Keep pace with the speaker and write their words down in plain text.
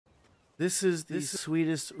This is the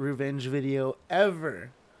sweetest revenge video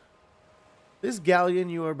ever. This galleon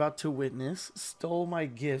you are about to witness stole my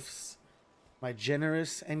gifts, my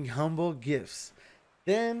generous and humble gifts,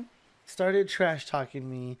 then started trash talking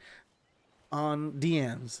me on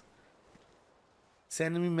DMs,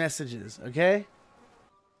 sending me messages, okay?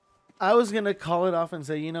 I was going to call it off and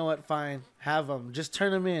say, you know what, fine, have them, just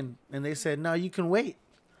turn them in. And they said, no, you can wait.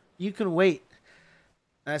 You can wait.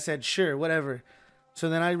 And I said, sure, whatever. So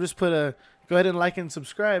then I just put a, go ahead and like and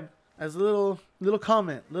subscribe as a little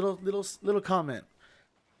comment, little comment.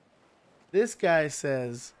 This guy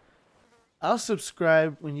says, I'll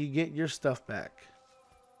subscribe when you get your stuff back.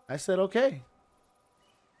 I said, okay.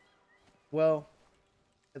 Well,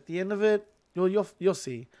 at the end of it, you'll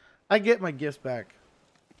see. I get my gifts back.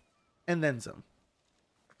 And then some.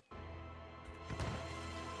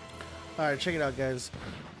 Alright, check it out, guys.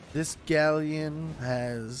 This galleon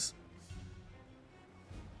has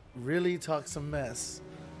really talked some mess.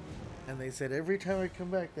 And they said every time I come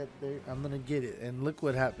back that I'm gonna get it. And look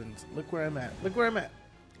what happens. Look where I'm at. Look where I'm at.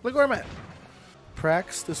 Look where I'm at.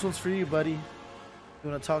 Prax, this one's for you, buddy. You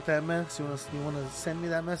wanna talk that mess? You wanna send me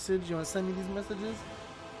that message? You wanna send me these messages?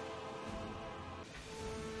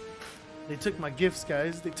 They took my gifts,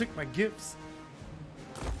 guys. They took my gifts.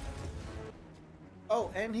 Oh,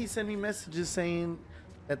 and he sent me messages saying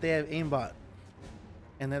that they have aimbot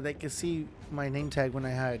and that they can see my name tag when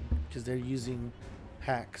I hide because they're using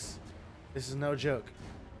hacks. This is no joke.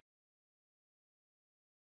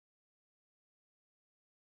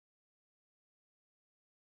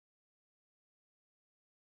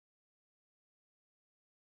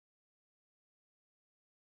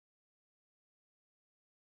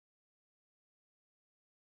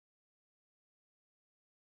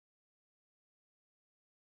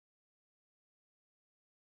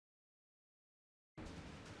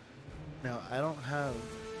 Now, I don't have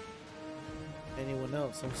anyone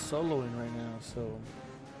else. I'm soloing right now, so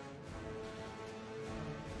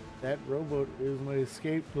that rowboat is my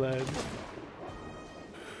escape plan.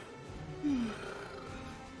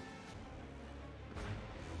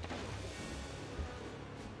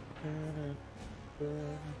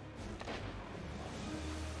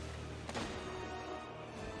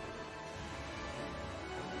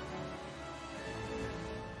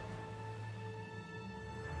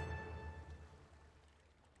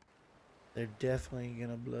 They're definitely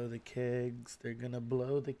gonna blow the kegs. They're gonna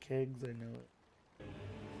blow the kegs, I know it.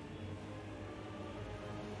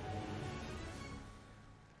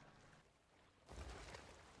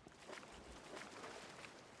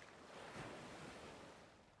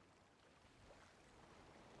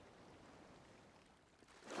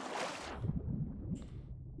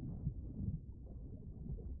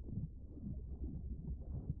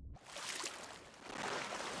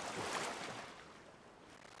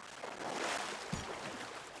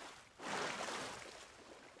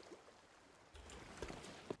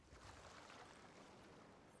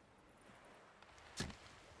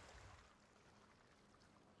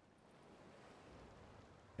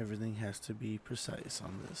 Everything has to be precise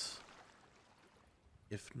on this.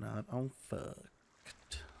 If not, I'm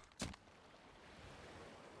fucked.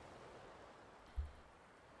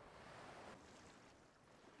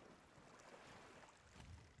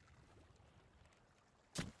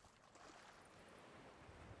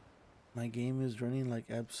 My game is running like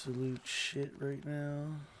absolute shit right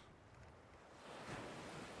now.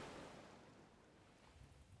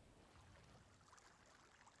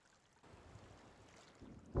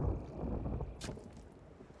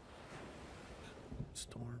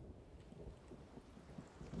 Storm.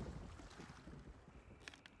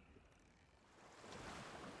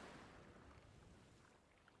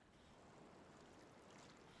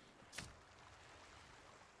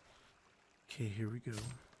 Okay, here we go.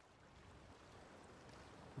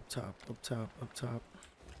 Up top, up top, up top.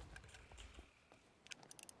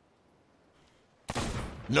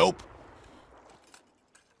 Nope.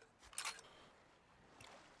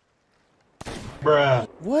 Bruh.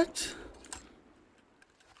 What?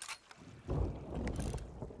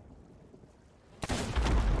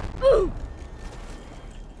 Ooh.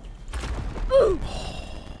 Ooh.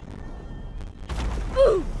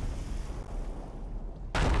 Ooh.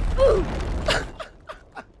 Ooh.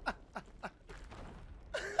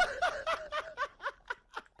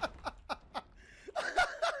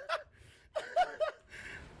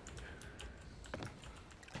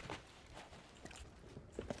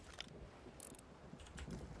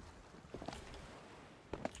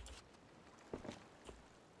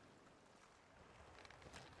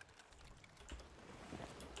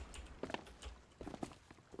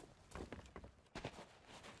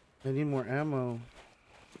 I need more ammo.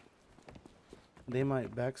 They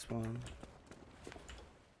might backspawn.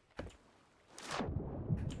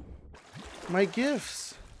 My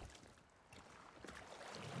gifts.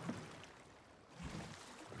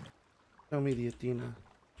 Show me the Athena.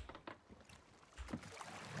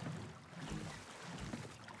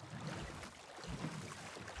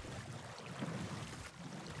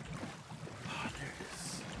 Oh, there it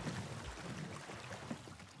is.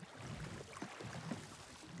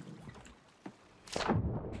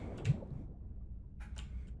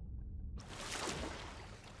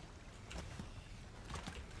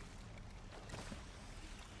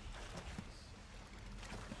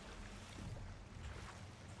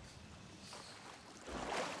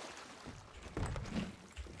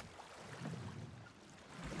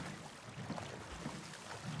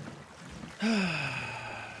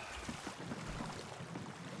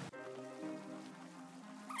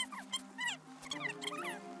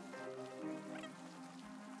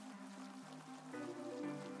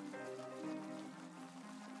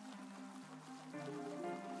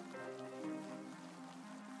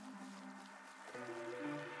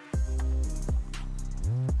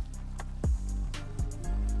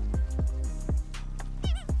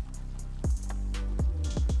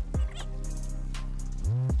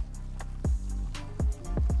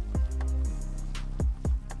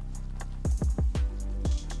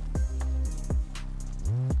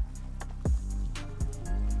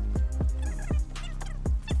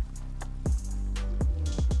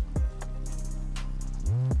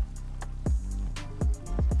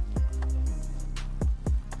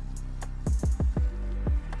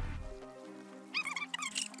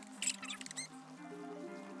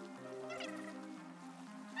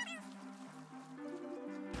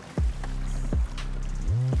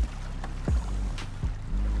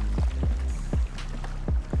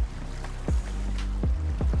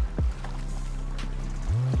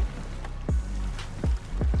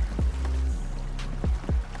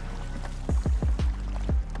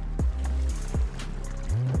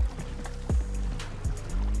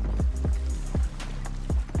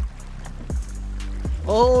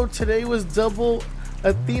 Oh, today was double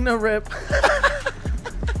Athena rep.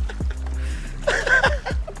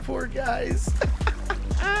 Poor guys.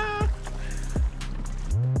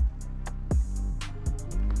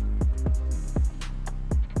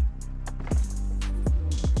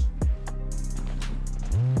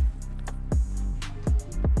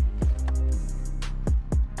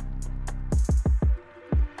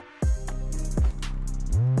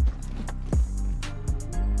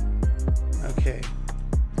 Okay.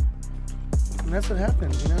 And that's what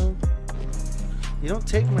happens, you know? You don't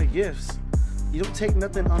take my gifts. You don't take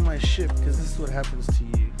nothing on my ship, because this is what happens to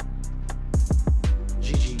you.